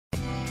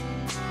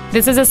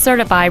This is a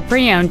certified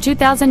pre-owned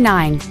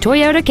 2009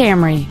 Toyota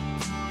Camry.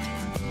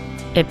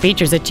 It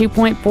features a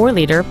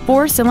 2.4-liter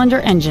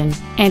four-cylinder engine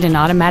and an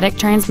automatic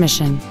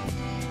transmission.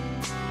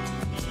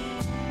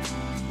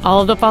 All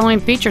of the following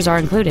features are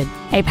included: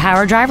 a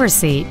power driver's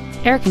seat,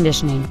 air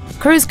conditioning,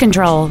 cruise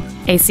control,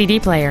 a CD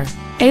player,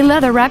 a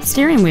leather-wrapped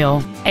steering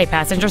wheel, a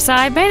passenger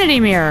side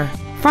vanity mirror,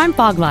 front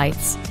fog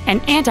lights,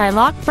 an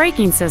anti-lock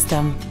braking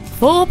system,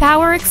 full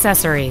power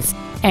accessories,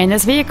 and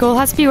this vehicle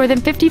has fewer than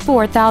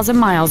 54,000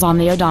 miles on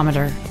the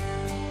odometer.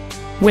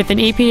 With an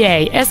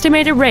EPA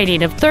estimated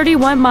rating of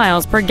 31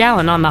 miles per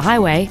gallon on the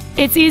highway,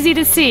 it's easy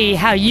to see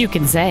how you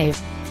can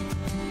save.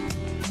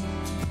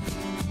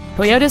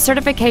 Toyota's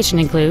certification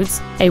includes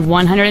a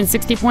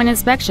 160-point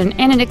inspection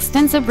and an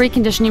extensive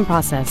reconditioning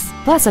process,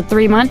 plus a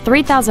 3-month,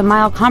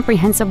 3,000-mile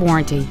comprehensive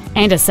warranty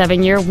and a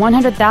 7-year,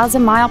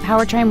 100,000-mile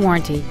powertrain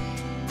warranty.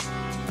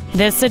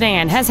 This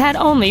sedan has had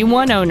only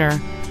one owner,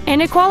 and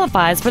it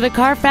qualifies for the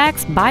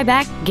Carfax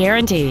buyback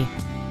guarantee.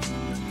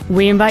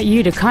 We invite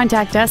you to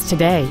contact us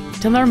today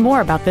to learn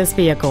more about this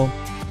vehicle.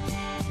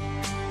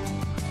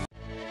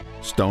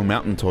 Stone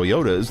Mountain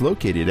Toyota is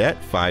located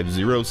at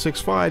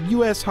 5065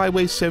 US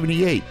Highway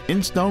 78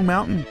 in Stone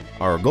Mountain.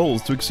 Our goal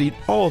is to exceed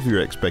all of your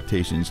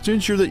expectations to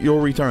ensure that you'll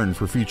return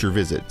for future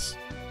visits.